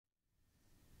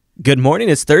Good morning.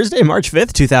 It's Thursday, March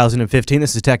 5th, 2015.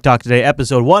 This is Tech Talk Today,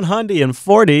 episode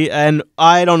 140, and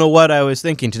I don't know what I was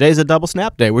thinking. Today's a double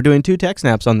snap day. We're doing two tech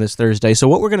snaps on this Thursday, so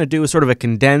what we're going to do is sort of a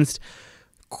condensed,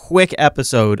 quick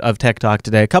episode of Tech Talk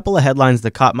Today. A couple of headlines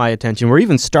that caught my attention. We're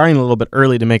even starting a little bit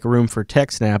early to make room for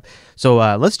Tech Snap, so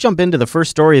let's jump into the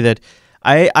first story that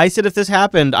I said if this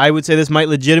happened, I would say this might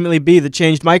legitimately be the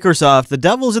changed Microsoft. The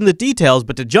devil's in the details,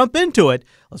 but to jump into it,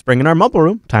 let's bring in our Mumble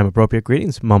Room. Time-appropriate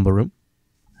greetings, Mumble Room.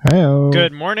 Hello.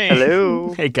 Good morning.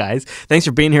 Hello. Hey, guys. Thanks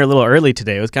for being here a little early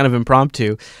today. It was kind of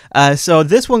impromptu. So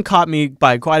this one caught me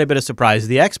by quite a bit of surprise.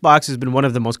 The Xbox has been one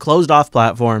of the most closed-off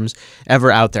platforms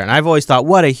ever out there, and I've always thought,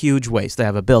 what a huge waste. They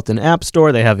have a built-in app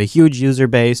store. They have a huge user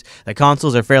base. The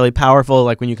consoles are fairly powerful,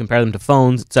 like when you compare them to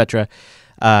phones, etc.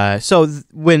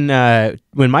 When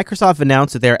Microsoft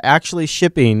announced that they're actually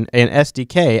shipping an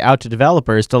SDK out to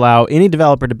developers to allow any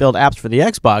developer to build apps for the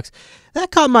Xbox, that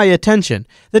caught my attention.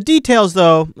 The details,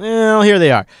 though, well, here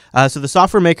they are. So the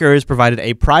software maker has provided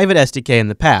a private SDK in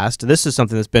the past. This is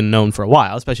something that's been known for a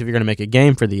while, especially if you're going to make a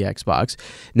game for the Xbox.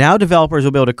 Now developers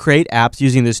will be able to create apps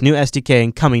using this new SDK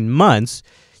in coming months,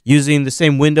 using the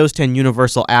same Windows 10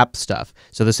 Universal App stuff.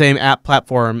 So the same app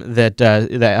platform that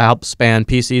helps span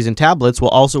PCs and tablets will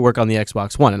also work on the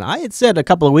Xbox One. And I had said a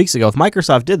couple of weeks ago, if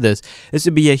Microsoft did this, this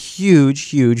would be a huge,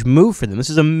 huge move for them. This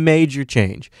is a major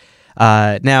change.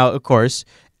 Now, of course,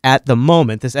 at the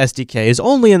moment, this SDK is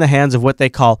only in the hands of what they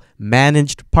call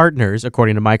managed partners,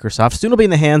 according to Microsoft. Soon it'll be in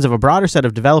the hands of a broader set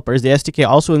of developers. The SDK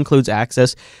also includes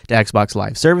access to Xbox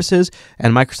Live services,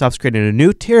 and Microsoft's creating a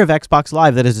new tier of Xbox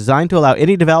Live that is designed to allow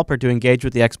any developer to engage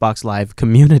with the Xbox Live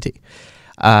community.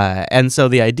 And so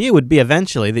the idea would be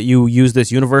eventually that you use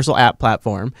this universal app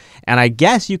platform, and I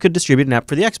guess you could distribute an app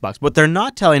for the Xbox. What they're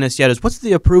not telling us yet is what's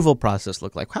the approval process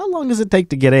look like? How long does it take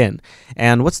to get in?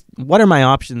 And what are my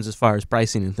options as far as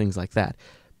pricing and things like that?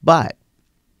 But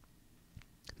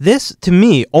this, to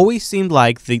me, always seemed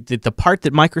like the part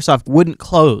that Microsoft wouldn't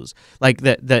close. Like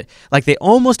they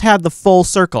almost had the full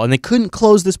circle, and they couldn't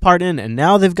close this part in, and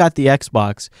now they've got the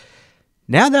Xbox.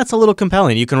 Now that's a little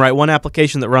compelling. You can write one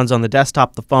application that runs on the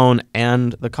desktop, the phone,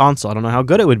 and the console. I don't know how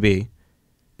good it would be,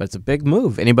 but it's a big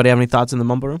move. Anybody have any thoughts in the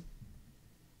Mumble Room?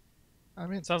 I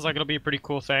mean, it sounds like it'll be a pretty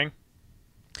cool thing.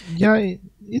 Yeah,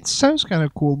 it sounds kind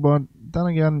of cool, but then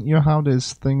again, you have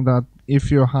this thing that if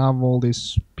you have all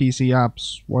these PC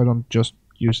apps, why don't just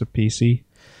use a PC?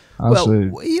 I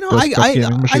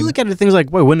look at it things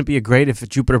like, boy, wouldn't it be great if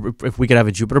we could have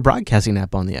a Jupiter Broadcasting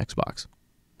app on the Xbox?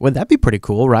 Would that be pretty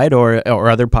cool, right? Or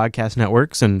other podcast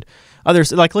networks and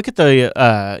others. Like, look at the,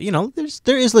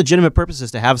 there is legitimate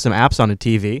purposes to have some apps on a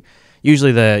TV.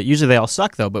 Usually they all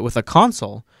suck, though. But with a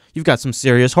console, you've got some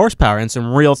serious horsepower and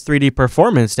some real 3D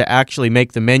performance to actually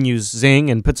make the menus zing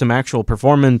and put some actual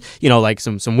performance, like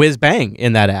some whiz-bang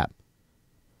in that app.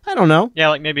 I don't know. Yeah,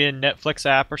 like maybe a Netflix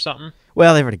app or something.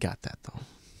 Well, they've already got that, though.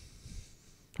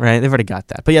 Right? They've already got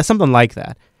that. But yeah, something like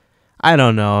that. I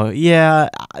don't know. Yeah,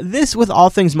 this with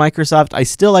all things Microsoft, I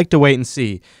still like to wait and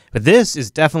see. But this is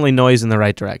definitely noise in the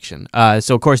right direction.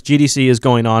 So, of course, GDC is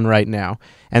going on right now.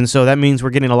 And so that means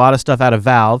we're getting a lot of stuff out of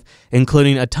Valve,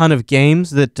 including a ton of games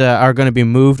that are going to be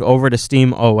moved over to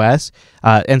Steam OS,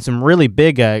 and some really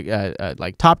big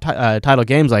title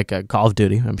games like Call of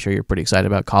Duty. I'm sure you're pretty excited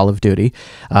about Call of Duty.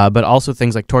 But also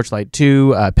things like Torchlight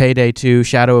 2, Payday 2,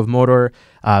 Shadow of Mordor,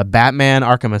 Batman,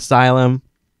 Arkham Asylum,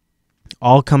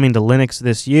 all coming to Linux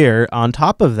this year. On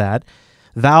top of that,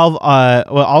 Valve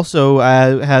also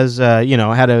has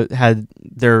had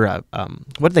their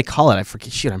what do they call it?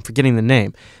 I'm forgetting the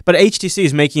name. But HTC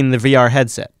is making the VR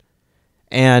headset,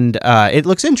 and it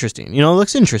looks interesting. It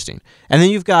looks interesting. And then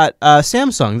you've got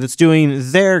Samsung that's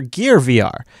doing their Gear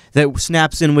VR that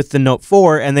snaps in with the Note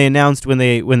 4, and they announced when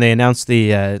they announced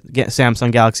the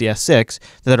Samsung Galaxy S6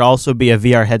 that there'd also be a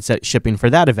VR headset shipping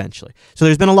for that eventually. So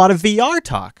there's been a lot of VR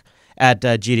talk at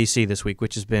GDC this week,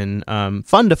 which has been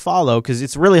fun to follow because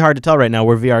it's really hard to tell right now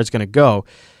where VR is going to go.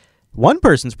 One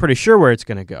person's pretty sure where it's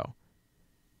going to go.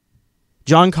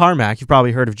 John Carmack, you've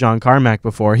probably heard of John Carmack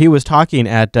before. He was talking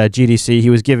at GDC. He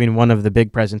was giving one of the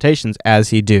big presentations, as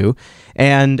he do,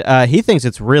 and he thinks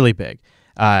it's really big.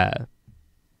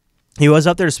 He was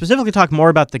up there to specifically talk more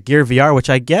about the Gear VR, which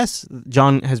I guess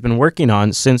John has been working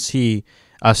on since he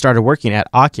started working at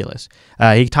Oculus.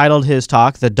 He titled his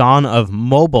talk, The Dawn of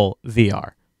Mobile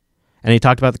VR. And he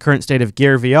talked about the current state of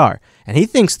Gear VR. And he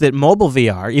thinks that mobile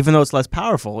VR, even though it's less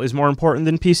powerful, is more important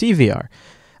than PC VR.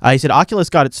 He said Oculus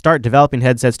got its start developing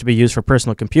headsets to be used for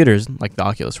personal computers, like the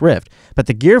Oculus Rift. But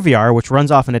the Gear VR, which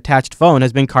runs off an attached phone,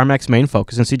 has been Carmack's main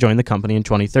focus since he joined the company in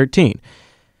 2013.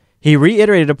 He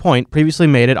reiterated a point previously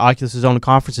made at Oculus's own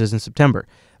conferences in September.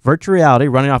 Virtual reality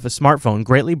running off a smartphone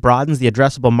greatly broadens the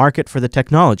addressable market for the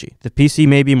technology. The PC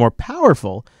may be more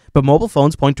powerful, but mobile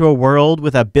phones point to a world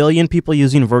with 1 billion people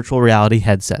using virtual reality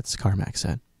headsets, Carmack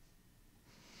said.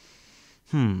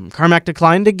 Carmack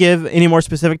declined to give any more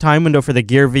specific time window for the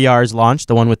Gear VR's launch,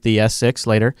 the one with the S6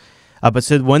 later. But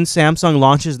said when Samsung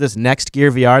launches this next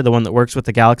Gear VR, the one that works with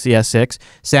the Galaxy S6,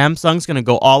 Samsung's going to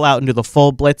go all out and do the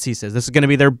full blitz, he says. This is going to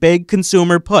be their big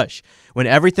consumer push. When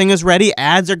everything is ready,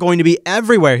 ads are going to be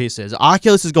everywhere, he says.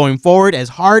 Oculus is going forward as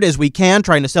hard as we can,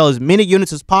 trying to sell as many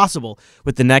units as possible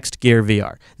with the next Gear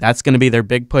VR. That's going to be their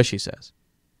big push, he says.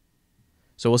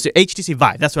 So we'll see. HTC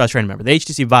Vive, that's what I was trying to remember. The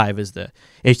HTC Vive is the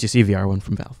HTC VR one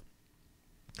from Valve.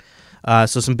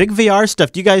 So some big VR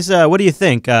stuff. Do you guys, what do you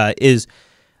think? Is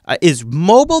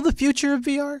mobile the future of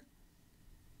VR?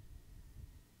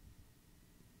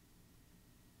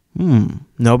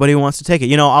 Nobody wants to take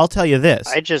it. I'll tell you this.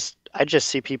 I just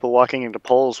see people walking into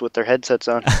polls with their headsets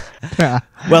on.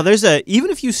 Well, even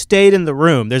if you stayed in the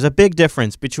room, there's a big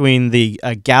difference between the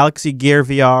Galaxy Gear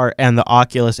VR and the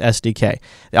Oculus SDK.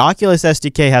 The Oculus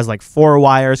SDK has like 4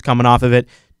 wires coming off of it.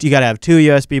 You got to have 2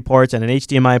 USB ports and an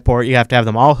HDMI port. You have to have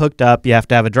them all hooked up. You have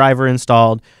to have a driver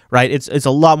installed, right? It's a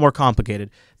lot more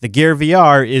complicated. The Gear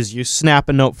VR is you snap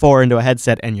a Note 4 into a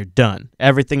headset and you're done.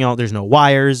 Everything else, there's no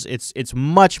wires. It's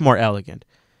much more elegant.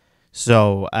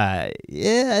 So,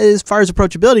 as far as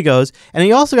approachability goes, and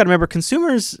you also got to remember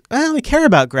consumers, they care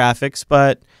about graphics,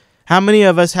 but how many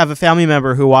of us have a family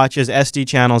member who watches SD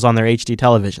channels on their HD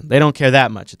television? They don't care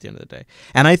that much at the end of the day.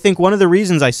 And I think one of the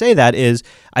reasons I say that is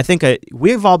I think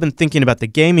we've all been thinking about the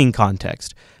gaming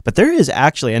context, but there is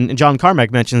actually, and John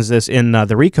Carmack mentions this in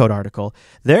the Recode article,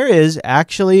 there is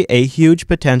actually a huge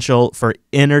potential for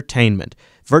entertainment.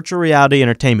 Virtual reality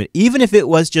entertainment, even if it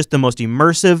was just the most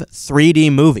immersive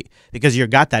 3D movie, because you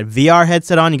got that VR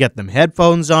headset on, you got them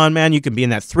headphones on, man, you can be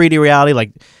in that 3D reality,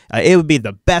 like it would be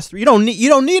the best. You don't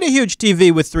need a huge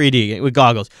TV with 3D with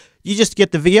goggles. You just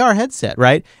get the VR headset,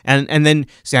 right? And then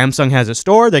Samsung has a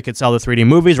store, they could sell the 3D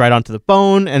movies right onto the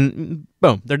phone, and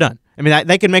boom, they're done. I mean,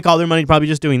 they can make all their money probably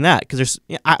just doing that, because there's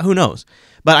who knows.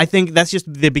 But I think that's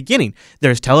just the beginning.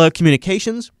 There's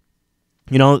telecommunications.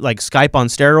 Like Skype on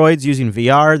steroids using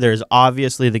VR. There's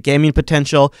obviously the gaming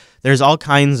potential. There's all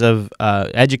kinds of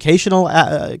educational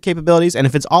capabilities. And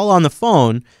if it's all on the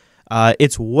phone,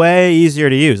 it's way easier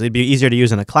to use. It'd be easier to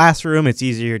use in a classroom. It's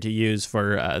easier to use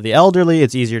for the elderly.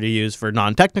 It's easier to use for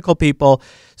non-technical people.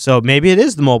 So maybe it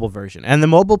is the mobile version. And the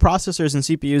mobile processors and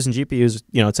CPUs and GPUs,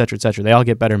 et cetera, they all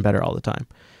get better and better all the time.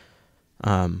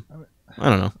 I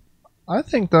don't know. I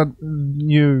think that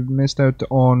you missed out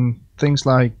on things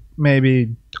like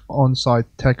maybe on-site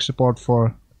tech support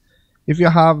for if you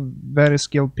have very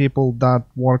skilled people that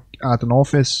work at an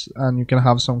office, and you can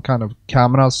have some kind of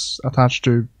cameras attached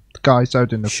to guys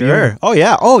out in the field. Sure. Oh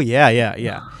yeah.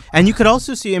 And you could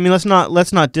also see. I mean, let's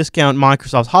not discount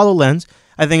Microsoft's HoloLens.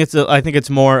 I think it's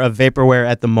more of vaporware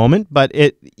at the moment, but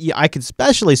I could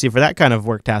especially see for that kind of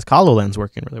work task HoloLens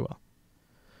working really well.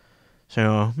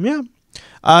 So yeah.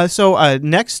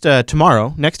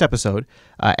 Tomorrow, next episode,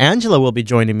 Angela will be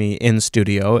joining me in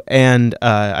studio, and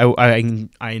I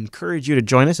encourage you to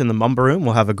join us in the Mumba Room.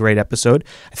 We'll have a great episode.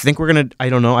 I think we're going to, I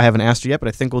don't know, I haven't asked her yet, but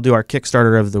I think we'll do our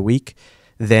Kickstarter of the week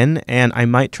then, and I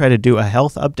might try to do a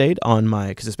health update on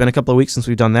because it's been a couple of weeks since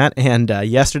we've done that, and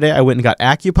yesterday I went and got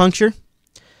acupuncture,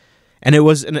 and it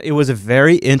was a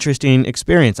very interesting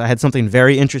experience. I had something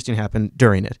very interesting happen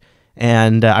during it.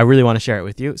 And I really want to share it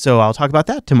with you. So I'll talk about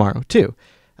that tomorrow, too.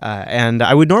 And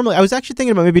I was actually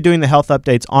thinking about maybe doing the health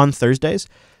updates on Thursdays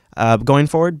going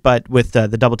forward, but with the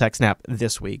double tech snap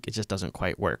this week, it just doesn't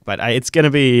quite work. But it's going to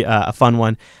be a fun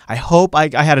one. I hope I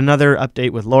had another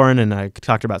update with Lauren, and I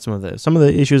talked about some of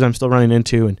the issues I'm still running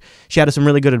into, and she had some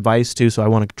really good advice, too, so I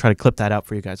want to try to clip that out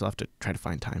for you guys. I'll have to try to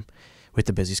find time with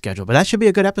the busy schedule. But that should be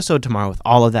a good episode tomorrow with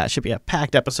all of that. It should be a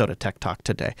packed episode of Tech Talk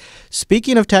today.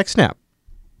 Speaking of Tech Snap,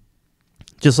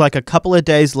 just like a couple of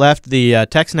days left, the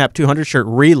TechSnap 200 shirt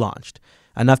relaunched.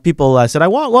 Enough people said, I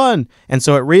want one. And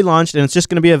so it relaunched, and it's just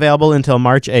going to be available until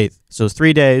March 8th. So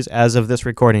 3 days as of this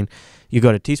recording. You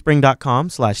go to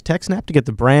teespring.com/TechSnap to get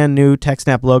the brand new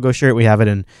TechSnap logo shirt. We have it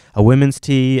in a women's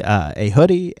tee, a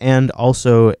hoodie, and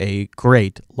also a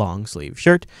great long sleeve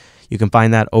shirt. You can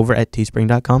find that over at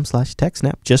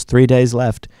teespring.com/TechSnap. Just 3 days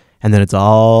left, and then it's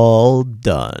all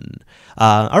done.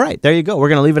 All right, there you go. We're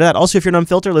going to leave it at that. Also, if you're an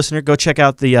Unfiltered listener, go check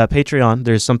out the Patreon.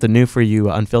 There's something new for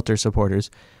you Unfiltered supporters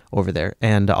over there,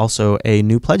 and also a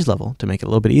new pledge level to make it a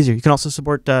little bit easier. You can also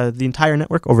support the entire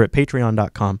network over at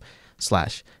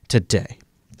patreon.com/today.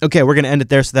 Okay, we're going to end it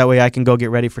there so that way I can go get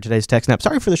ready for today's Tech Snap.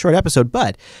 Sorry for the short episode,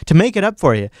 but to make it up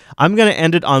for you, I'm going to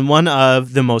end it on one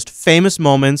of the most famous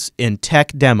moments in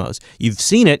tech demos. You've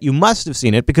seen it. You must have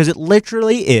seen it because it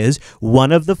literally is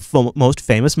one of the most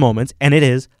famous moments, and it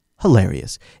is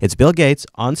hilarious. It's Bill Gates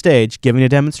on stage giving a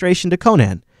demonstration to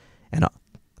Conan, and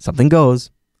something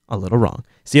goes a little wrong.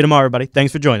 See you tomorrow, everybody.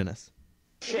 Thanks for joining us.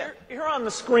 Here on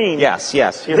the screen. Yes.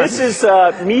 This is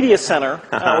Media Center,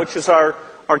 which is our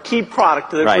key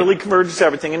product that really converges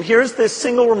everything. And here's this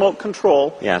single remote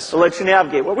control to let you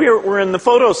navigate. Well, we're in the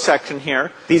photos section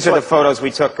here. These are the photos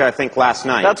we took, I think, last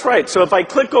night. That's right. So if I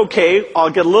click OK, I'll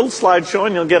get a little slideshow,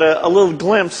 and you'll get a little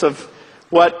glimpse of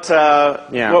what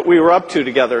we were up to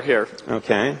together here.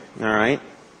 Okay. All right.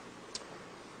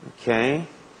 Okay.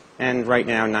 And right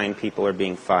now, 9 people are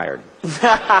being fired.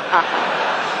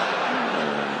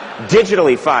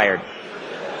 Digitally fired.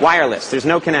 Wireless. There's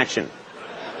no connection.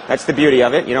 That's the beauty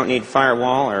of it. You don't need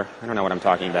firewall or I don't know what I'm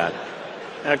talking about.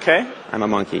 Okay. I'm a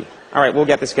monkey. All right, we'll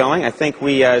get this going. I think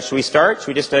we should we start?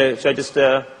 We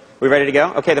ready to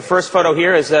go? Okay, the first photo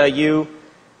here is you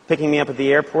picking me up at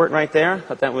the airport right there.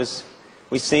 Thought that was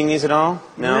we seeing these at all?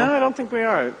 No, I don't think we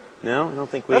are. No, I don't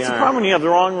think we are. That's the problem when you have the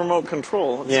wrong remote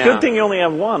control. It's a good thing you only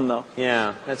have one, though.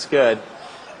 Yeah, that's good.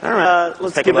 All right,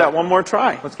 let's give that one more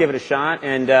try. Let's give it a shot,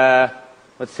 and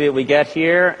let's see what we get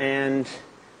here. And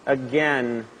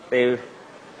again, they're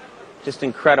just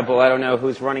incredible. I don't know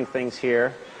who's running things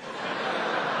here.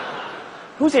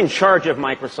 Who's in charge of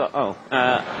Microsoft? Oh.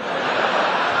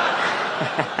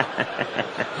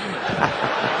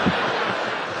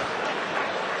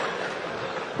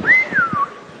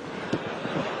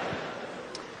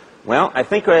 Well, I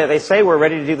think they say we're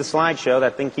ready to do the slideshow.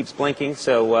 That thing keeps blinking,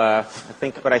 so I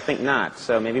think not.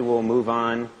 So maybe we'll move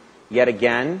on yet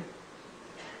again.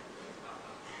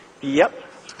 Yep.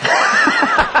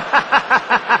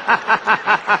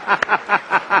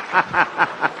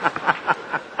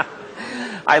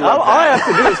 All I have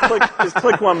to do is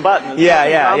click one button.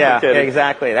 Yeah,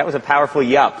 exactly. That was a powerful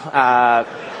yup.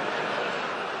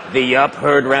 The yup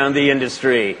heard round the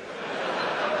industry.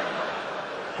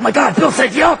 Oh my God, Bill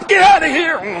said yup! Get out of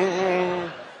here!